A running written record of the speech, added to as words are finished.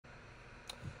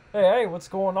Hey, what's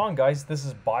going on, guys? This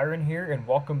is Byron here, and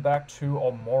welcome back to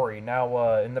Omori.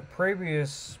 Now, in the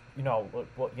previous, in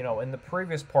the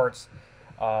previous parts,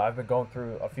 I've been going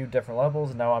through a few different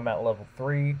levels, and now I'm at level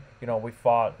 3. We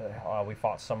fought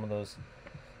some of those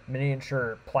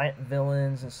miniature plant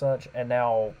villains and such, and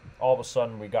now all of a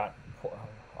sudden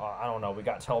I don't know, we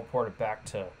got teleported back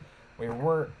to where we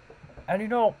were. And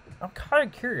I'm kind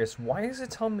of curious, why is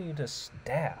it telling me to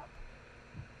stab?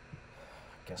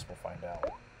 Guess we'll find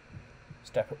out.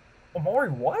 Step.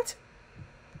 Omori, what?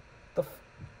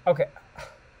 Okay.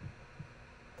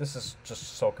 This is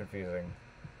just so confusing.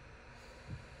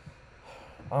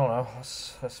 I don't know.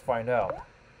 Let's find out.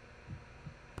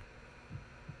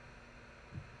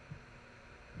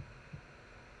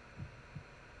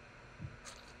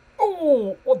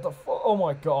 Oh, what the fuck? Oh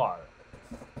my god.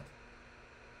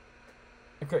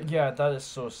 Okay, yeah, that is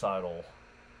suicidal.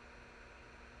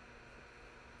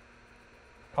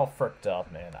 How fricked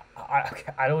up, man.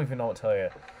 I don't even know what to tell you.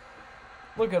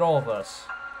 Look at all of us.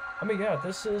 I mean, yeah,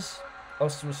 this is a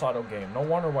suicidal game. No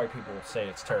wonder why people say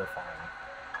it's terrifying.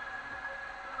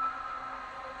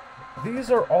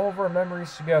 These are all of our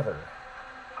memories together.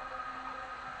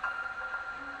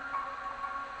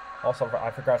 Also,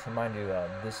 I forgot to remind you,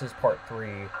 this is part 3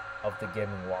 of the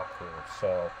gaming walkthrough.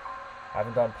 So, I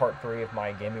haven't done part 3 of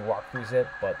my gaming walkthroughs yet,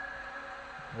 but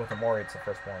with Omori, it's the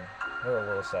first one. They're a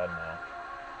little sad now.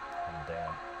 And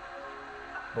damn.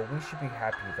 But we should be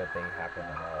happy that they happen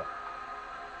at all.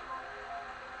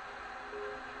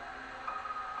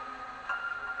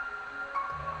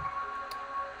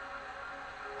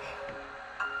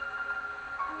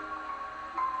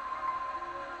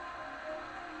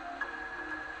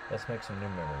 Let's make some new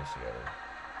memories together.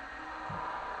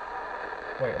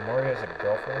 Wait, Omori has a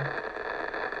girlfriend?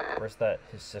 Or is that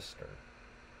his sister?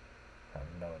 I have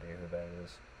no idea who that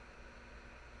is.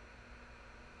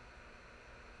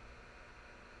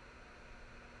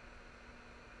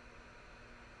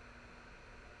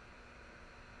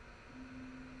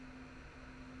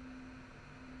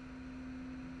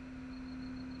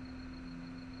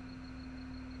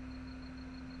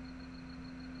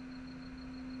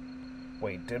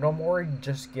 Wait, did Omori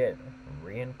just get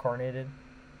reincarnated?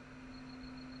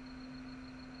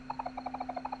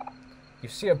 You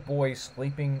see a boy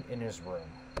sleeping in his room.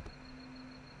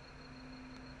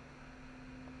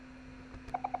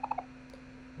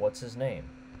 What's his name?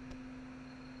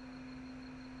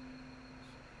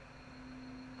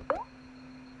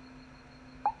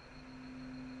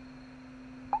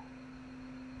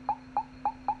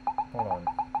 Hold on.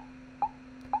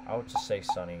 I would just say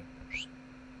Sunny.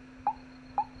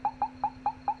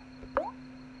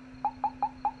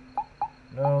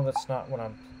 No, that's not what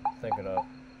I'm thinking of.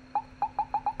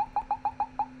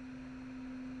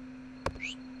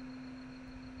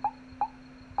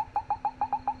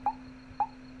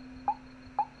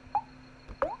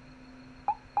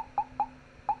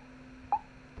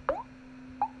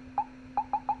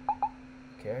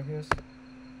 Okay, I guess.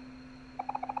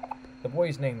 The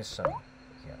boy's name is Sunny.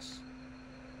 Yes.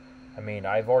 I mean,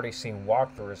 I've already seen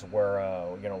walkthroughs where,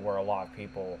 where a lot of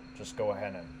people just go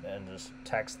ahead and just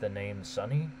text the name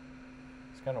Sunny.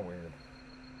 It's kind of weird.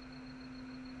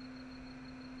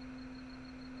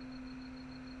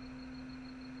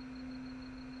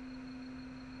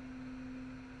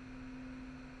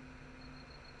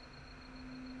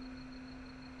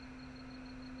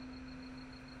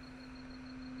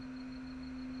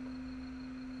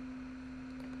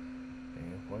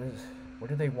 What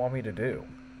do they want me to do?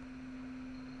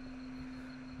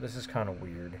 This is kind of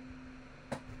weird.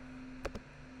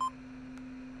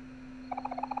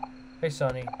 Hey,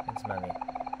 Sonny, it's Money.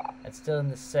 I'm still in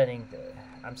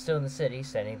the city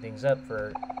setting things up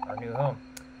for our new home.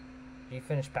 Have you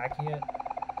finished packing yet?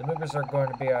 The movers are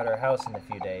going to be at our house in a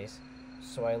few days,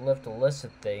 so I left a list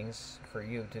of things for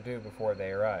you to do before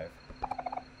they arrive.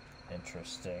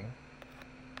 Interesting.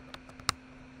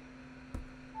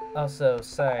 Also,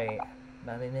 sorry,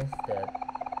 Mommy missed it.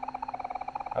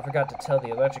 I forgot to tell the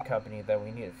electric company that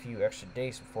we need a few extra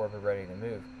days before we're ready to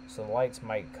move, so the lights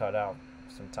might cut out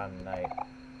sometime tonight.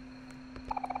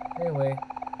 Anyway,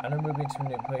 I know moving to a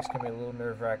new place can be a little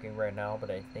nerve-wracking right now, but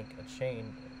I think a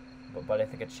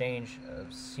change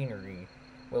of scenery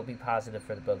will be positive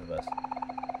for the both of us.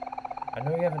 I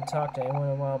know you haven't talked to anyone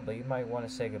in a while, but you might want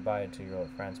to say goodbye to your old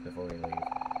friends before we leave.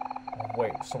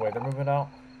 Wait, they're moving out?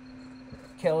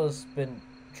 Kayla's been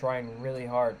trying really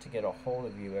hard to get a hold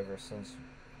of you ever since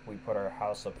we put our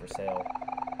house up for sale.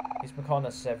 He's been calling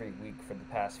us every week for the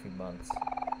past few months.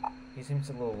 He seems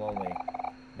a little lonely.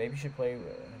 Maybe you should pay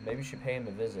him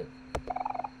a visit.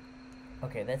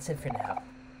 Okay, that's it for now.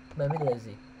 Mommy loves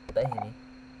you. Bye, honey.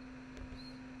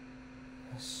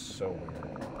 so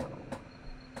weird.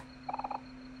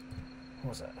 What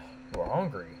was that? We're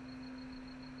hungry.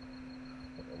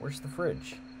 Where's the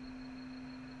fridge?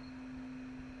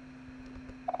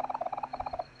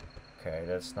 Okay,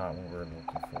 that's not what we're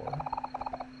looking for.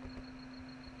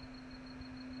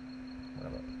 What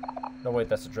about... No, wait,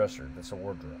 that's a dresser. That's a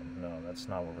wardrobe. No, that's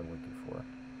not what we're looking for.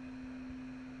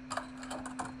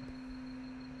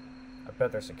 I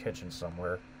bet there's a kitchen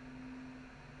somewhere.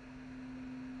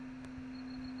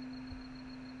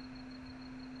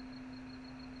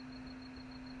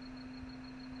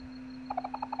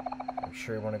 Are you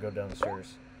sure you want to go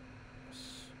downstairs?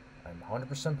 I'm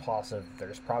 100% positive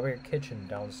there's probably a kitchen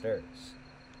downstairs.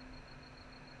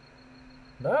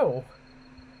 No!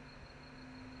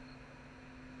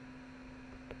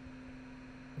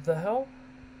 What the hell?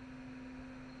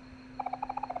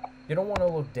 You don't want to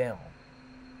look down.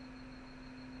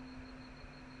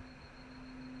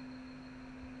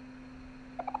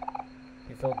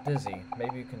 You feel dizzy.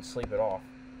 Maybe you can sleep it off.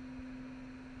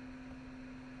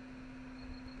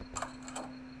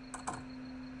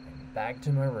 And back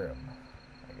to my room,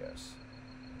 I guess.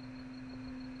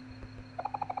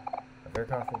 A very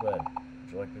comfortable bed.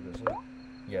 Would you like to go to sleep?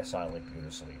 Yes, I like to go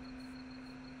to sleep.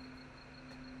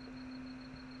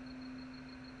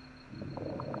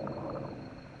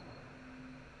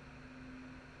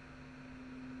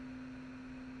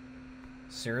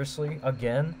 Seriously?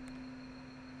 Again?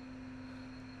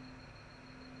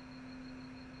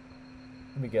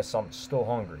 Let me guess, I'm still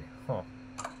hungry. Huh.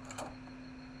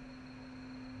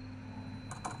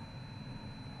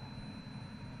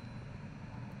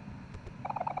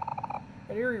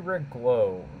 An eerie red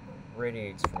glow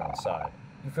radiates from outside.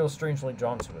 You feel strangely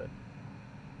drawn to it.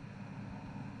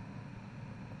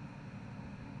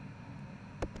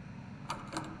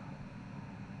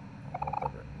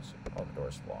 Oh, the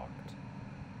door's locked.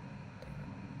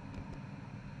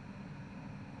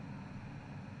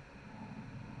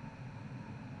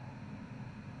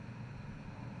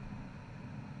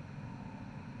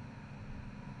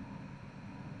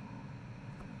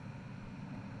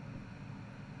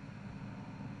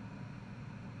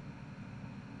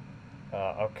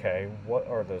 Okay, what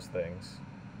are those things?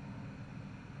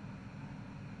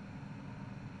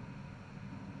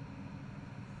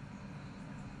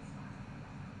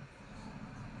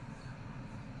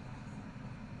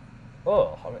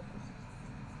 Oh, I mean,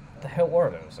 what the hell are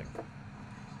those? Like, what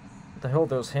the hell are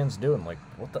those hands doing? Like,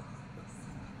 what the?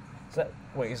 Is that,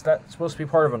 wait, is that supposed to be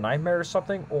part of a nightmare or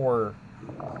something? Or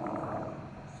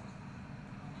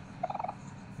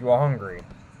you are hungry?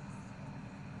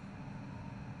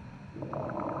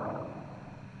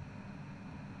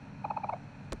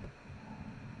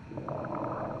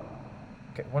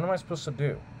 Okay, what am I supposed to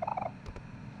do?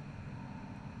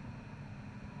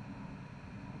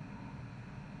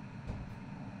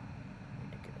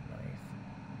 Need to get a knife.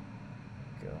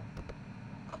 Go.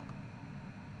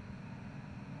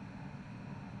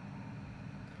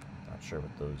 Not sure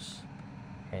what those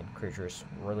hand creatures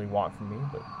really want from me,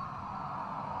 but...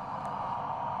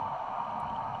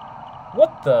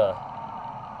 What the?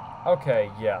 Okay,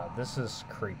 yeah, this is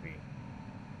creepy.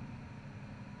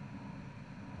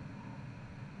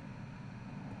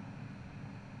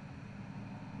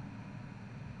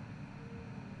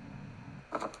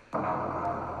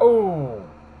 Oh,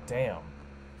 damn.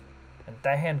 And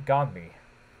that hand got me.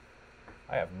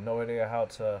 I have no idea how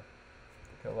to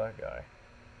kill that guy.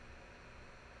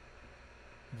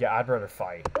 Yeah, I'd rather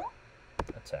fight.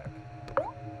 Attack.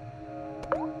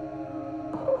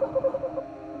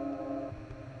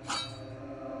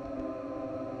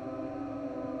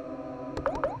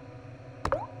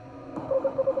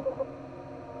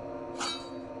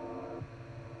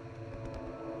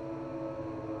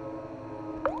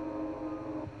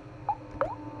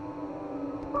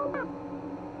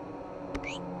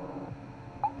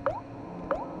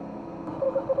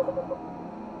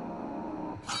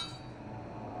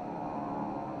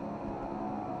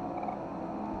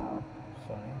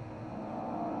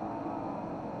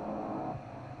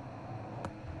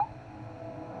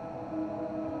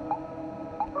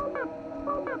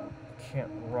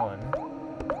 Can't run,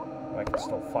 but I can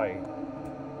still fight.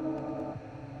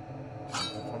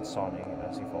 On Sonic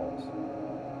as he falls.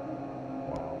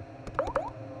 Wow.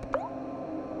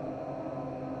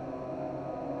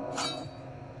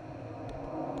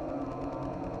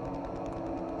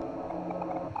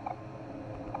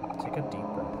 Take a deep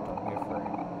breath. Don't be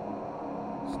afraid.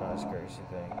 It's not as scary as you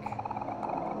think.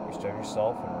 You steady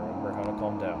yourself and remember how to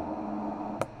calm down.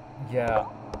 Yeah,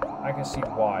 I can see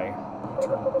why.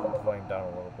 Turn the volume down a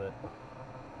little bit.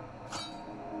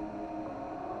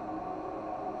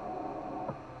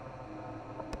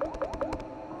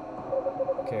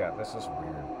 Okay, yeah, this is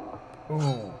weird.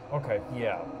 Ooh, okay,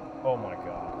 yeah. Oh my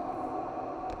god.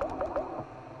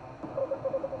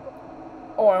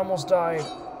 Oh, I almost died.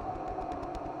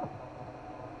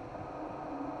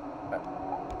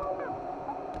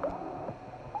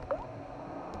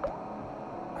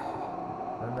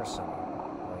 Remember something.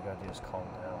 All I gotta do is calm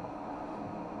down.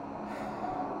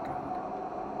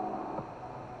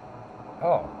 God.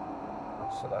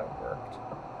 Oh, so that worked.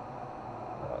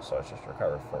 So I just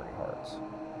recovered 40 hearts.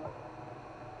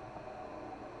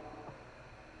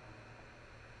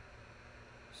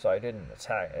 So I didn't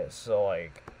attack it. So,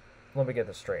 like, let me get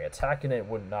this straight. Attacking it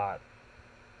would not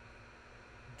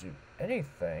do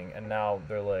anything. And now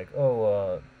they're like,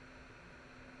 oh,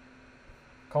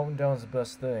 calming down is the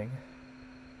best thing.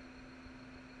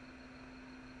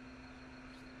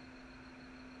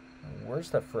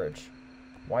 Where's that fridge?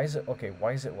 Why is it... Okay,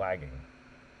 why is it lagging?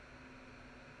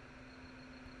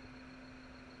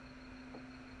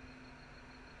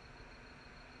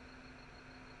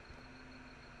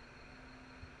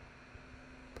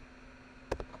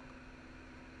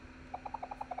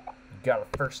 Got a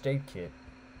first aid kit.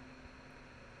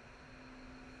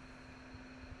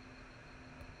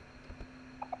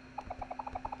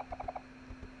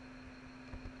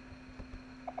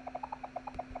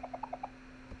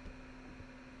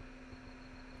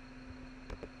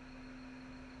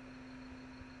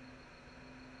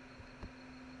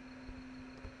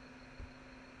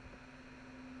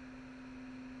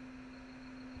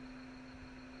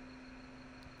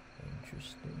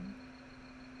 Interesting.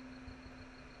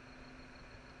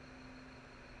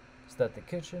 Is that the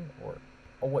kitchen or...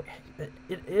 Oh, wait.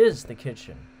 It is the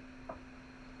kitchen.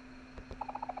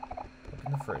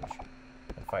 Open the fridge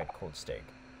and find cold steak.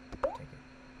 Take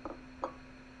it.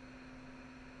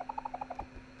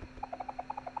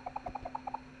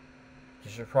 You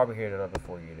should probably heat it up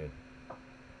before you eat it.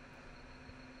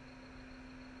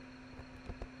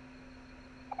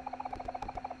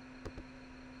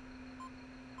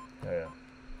 Oh, yeah.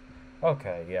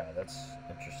 Okay, yeah, that's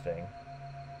interesting.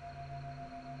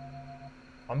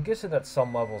 I'm guessing that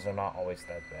some levels are not always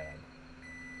that bad.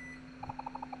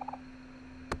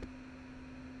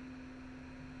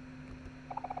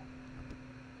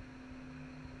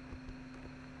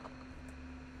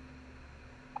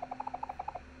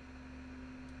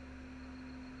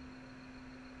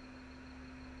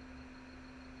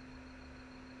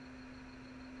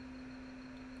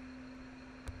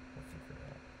 We'll figure it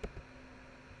out.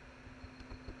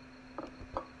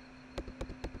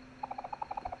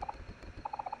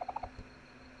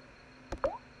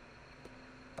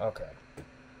 Okay.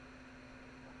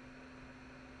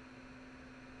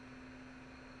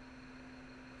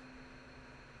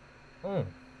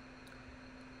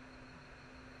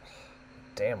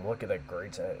 Damn, look at that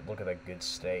great... Look at that good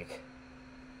steak.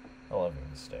 I love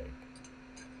eating steak.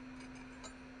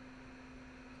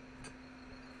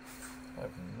 I have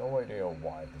no idea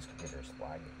why this computer is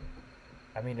lagging.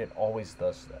 I mean, it always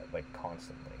does that, like,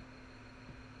 constantly.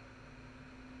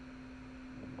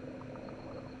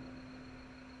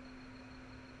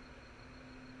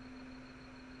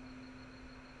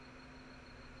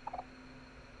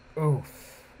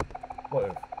 Oof.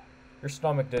 Whoa. Your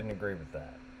stomach didn't agree with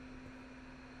that.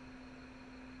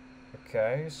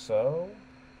 Okay, so...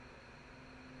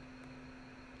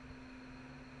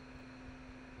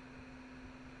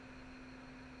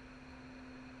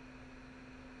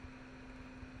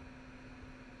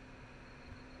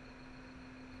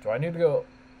 Do I need to go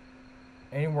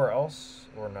anywhere else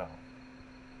or no?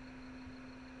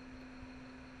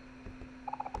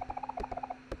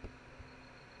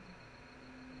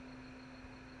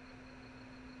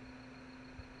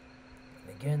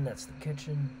 And again, that's the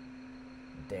kitchen.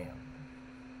 Damn.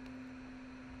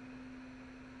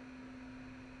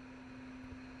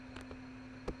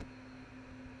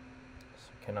 So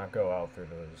cannot go out through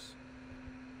those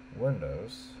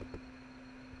windows.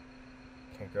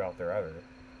 Can't go out there either.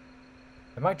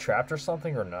 Am I trapped or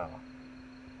something or no?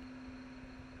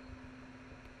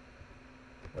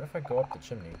 What if I go up the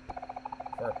chimney?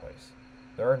 Fireplace.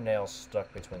 There are nails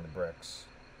stuck between the bricks.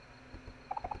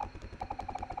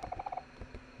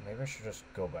 Maybe I should just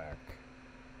go back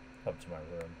up to my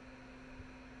room.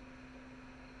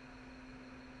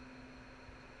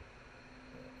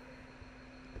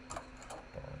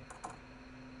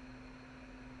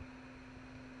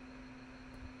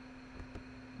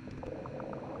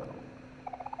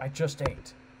 I just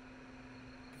ate.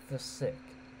 I feel sick.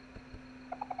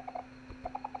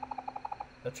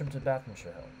 That trip to the bathroom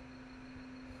should help.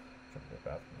 Trip to the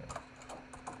bathroom, yeah.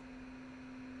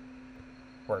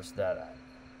 Where's that at?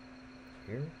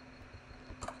 Here?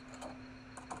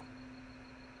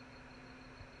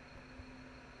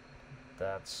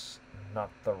 That's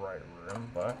not the right room,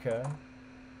 but okay.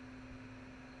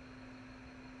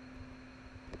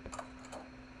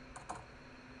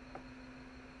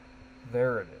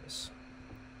 There it is.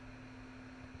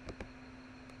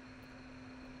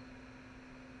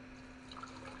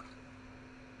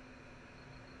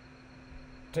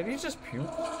 Did he just puke?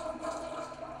 Oh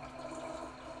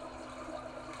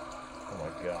my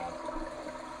god.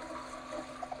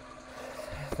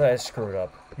 That is screwed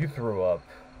up. You threw up.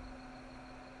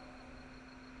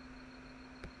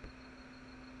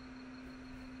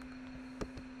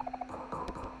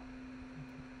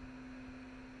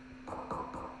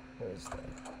 What is that?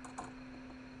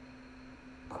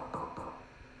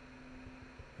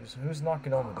 Who's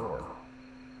knocking on the door?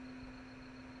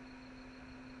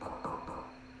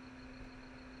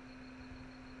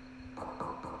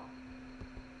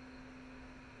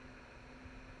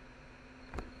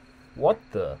 What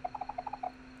the?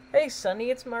 Hey,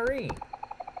 Sonny, it's Marie.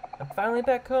 I'm finally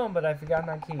back home, but I forgot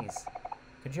my keys.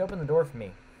 Could you open the door for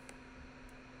me?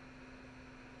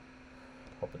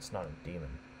 Hope it's not a demon.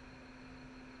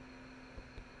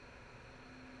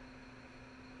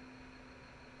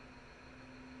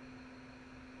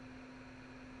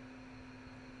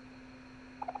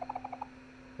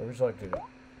 What would you like to do?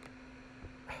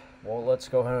 Well, let's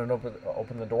go ahead and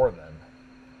open the door then.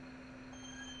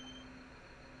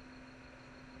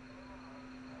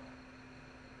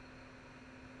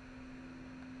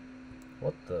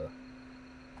 What the?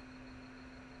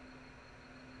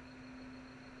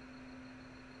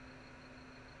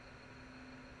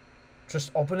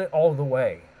 Just open it all the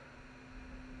way.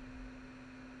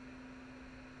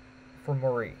 For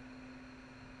Marie.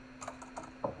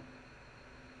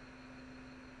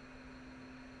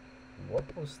 What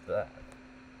was that?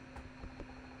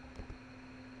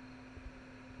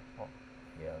 Oh,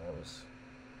 yeah, that was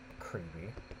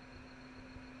creepy.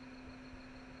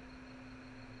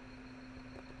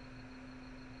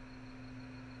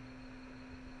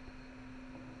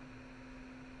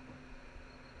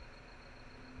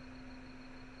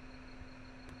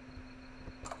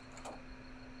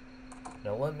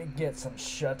 Now let me get some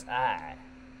shut-eye.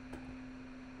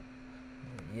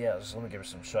 Yes, let me give her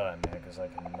some shut-eye, man, because I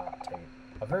cannot take it.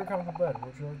 A very comfortable bed.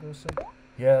 Would you like to go sleep?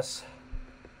 Yes.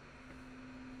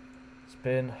 It's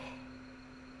been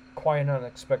quite an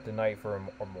unexpected night for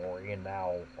Omori, and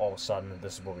now, all of a sudden,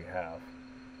 this is what we have.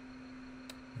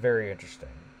 Very interesting.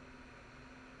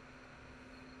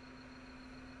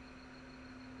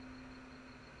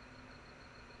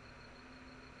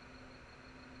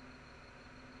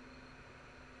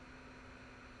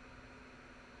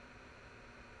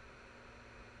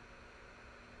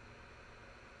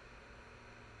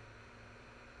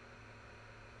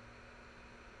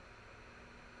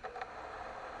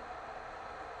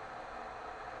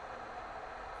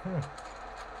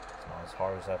 It's not as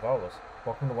hard as I thought it was.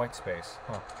 Welcome to White Space.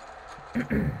 Huh.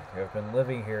 You have been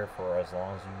living here for as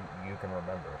long as you can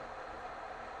remember.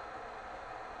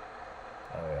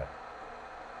 Oh yeah.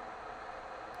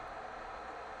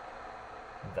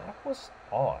 That was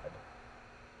odd.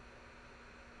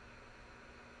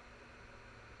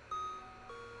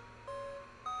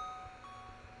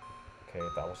 Okay,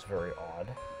 that was very odd.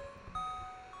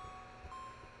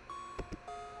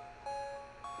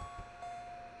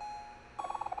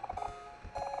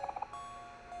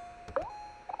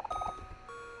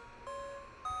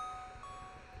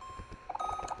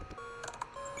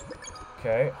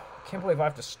 Okay, I can't believe I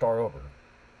have to start over.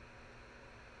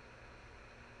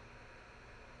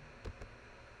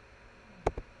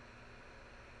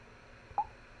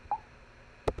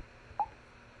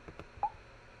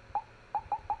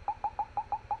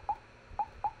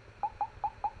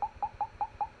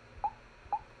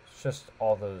 It's just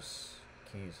all those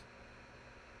keys.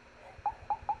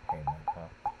 Hey man, huh?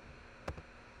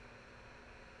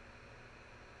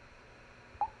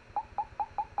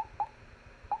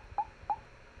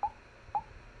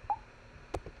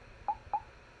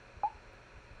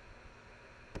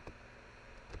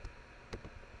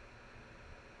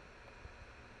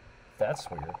 That's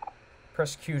weird.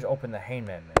 Press Q to open the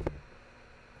Hangman menu.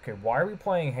 Okay, why are we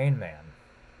playing Hangman?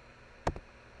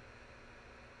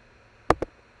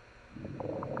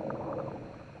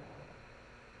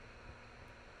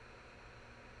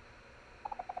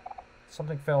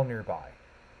 Something fell nearby.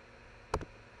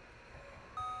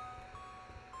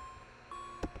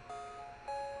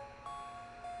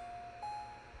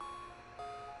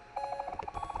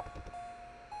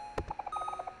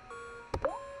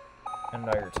 And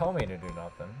now you're telling me to do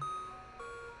nothing.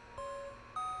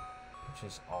 Which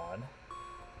is odd.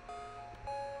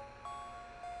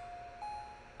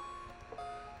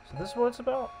 So this is what it's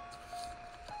about?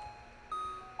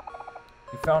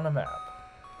 You found a map.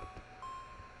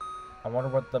 I wonder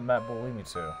what the map will lead me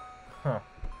to. Huh.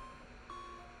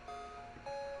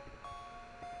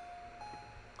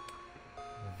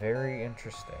 Very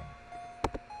interesting.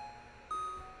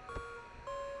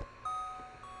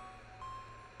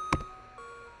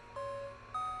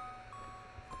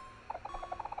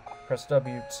 Press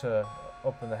W to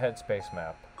open the headspace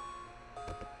map.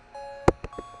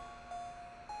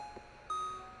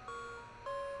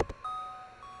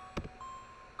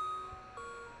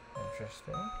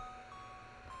 Interesting.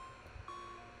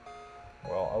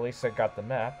 Well, at least I got the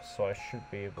map, so I should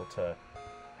be able to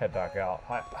head back out.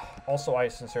 I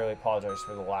sincerely apologize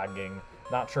for the lagging.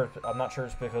 I'm not sure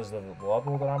it's because of the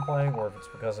level that I'm playing, or if it's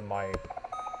because of my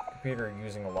computer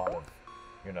using a lot of,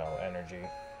 you know, energy.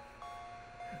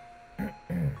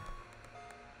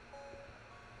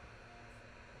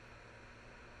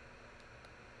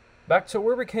 Back to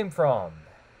where we came from.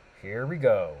 Here we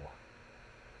go.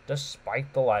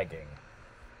 Despite the lagging.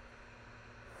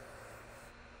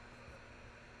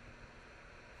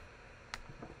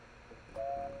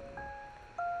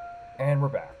 And we're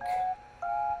back.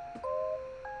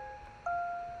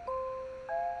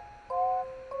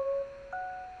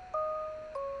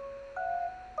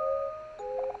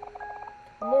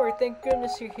 Omori, thank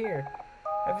goodness you're here.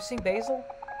 Have you seen Basil?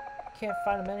 Can't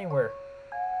find him anywhere.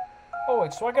 Oh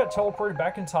wait, so I got teleported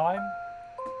back in time?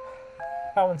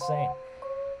 How insane.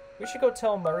 We should go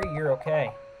tell Marie you're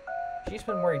okay. She's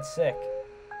been worried sick.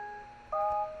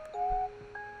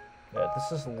 Yeah,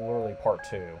 this is literally part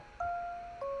 2.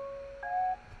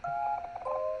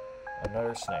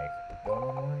 Another snake. Going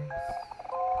on, Marie?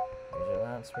 Here's your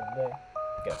allowance for today.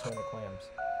 You got 200 clams.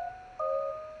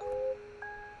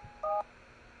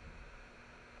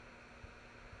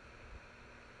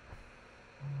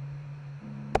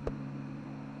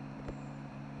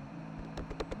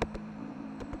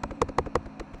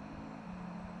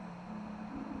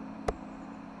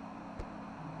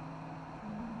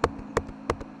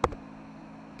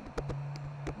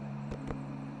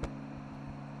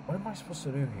 What am I supposed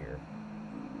to do here?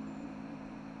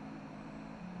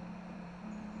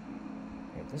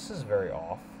 Okay, this is very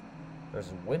off. There's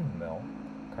a windmill.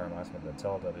 Kind of reminds me of the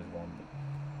Teletubbies one. But,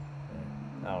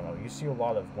 yeah. I don't know. You see a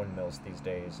lot of windmills these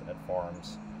days at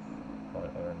farms. But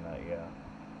other than that, yeah.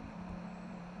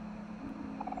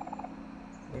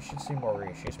 We should see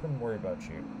Marie. She's been worried about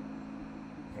you.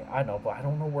 Okay, I know, but I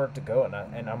don't know where to go, and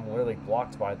I'm literally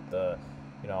blocked by the,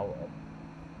 you know,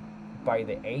 by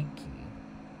the A key.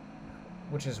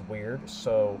 Which is weird,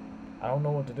 so I don't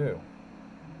know what to do.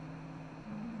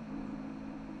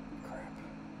 Crap.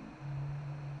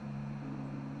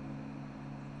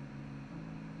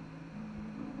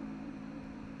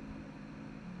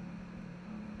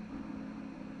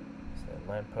 It's that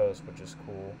lamppost, which is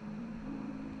cool.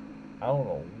 I don't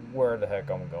know where the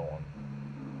heck I'm going.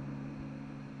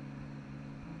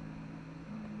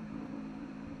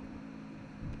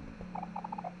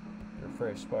 You're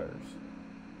afraid of spiders.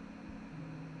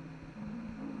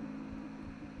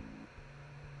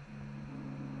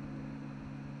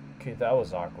 Okay, that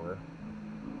was awkward.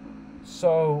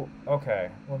 So,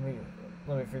 okay, let me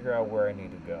figure out where I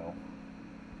need to go.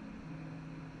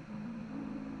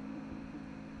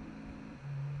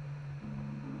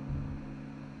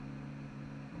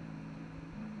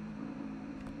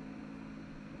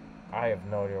 I have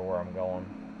no idea where I'm going.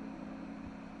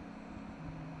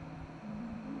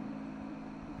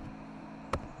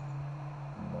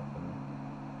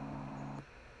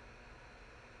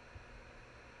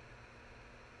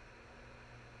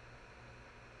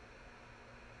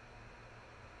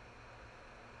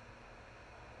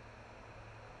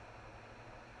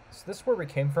 Is this where we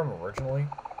came from originally?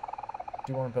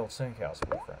 Do you want to build sandcastles with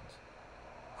your friends?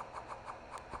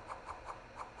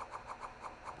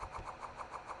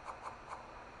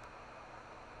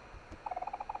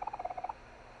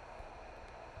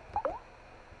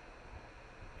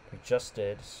 We just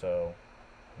did, so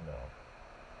no.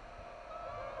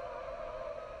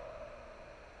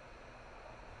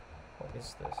 What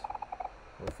is this?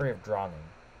 We're afraid of drowning.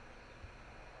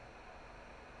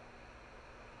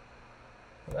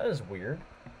 That is weird.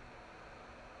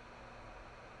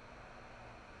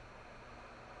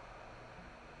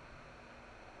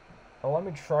 Well, let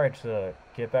me try to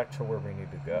get back to where we need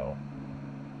to go.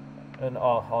 And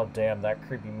oh damn, that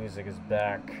creepy music is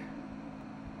back.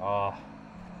 How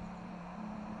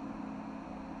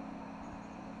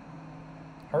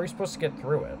are we supposed to get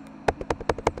through it?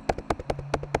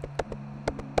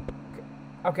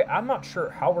 Okay, I'm not sure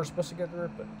how we're supposed to get through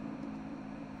it, but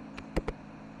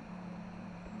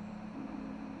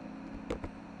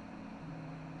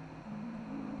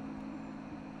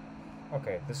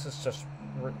Okay, this is just...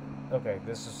 Okay,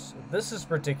 this is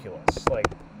ridiculous. Like,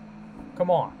 come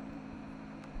on.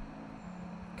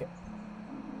 Okay.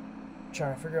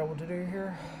 Trying to figure out what to do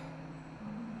here.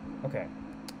 Okay.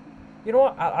 You know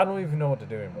what? I don't even know what to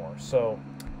do anymore. So,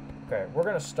 okay, we're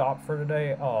going to stop for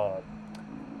today.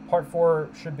 Part 4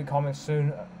 should be coming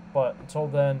soon. But until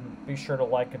then, be sure to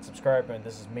like and subscribe. And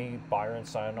this is me, Byron,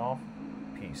 signing off.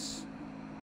 Peace.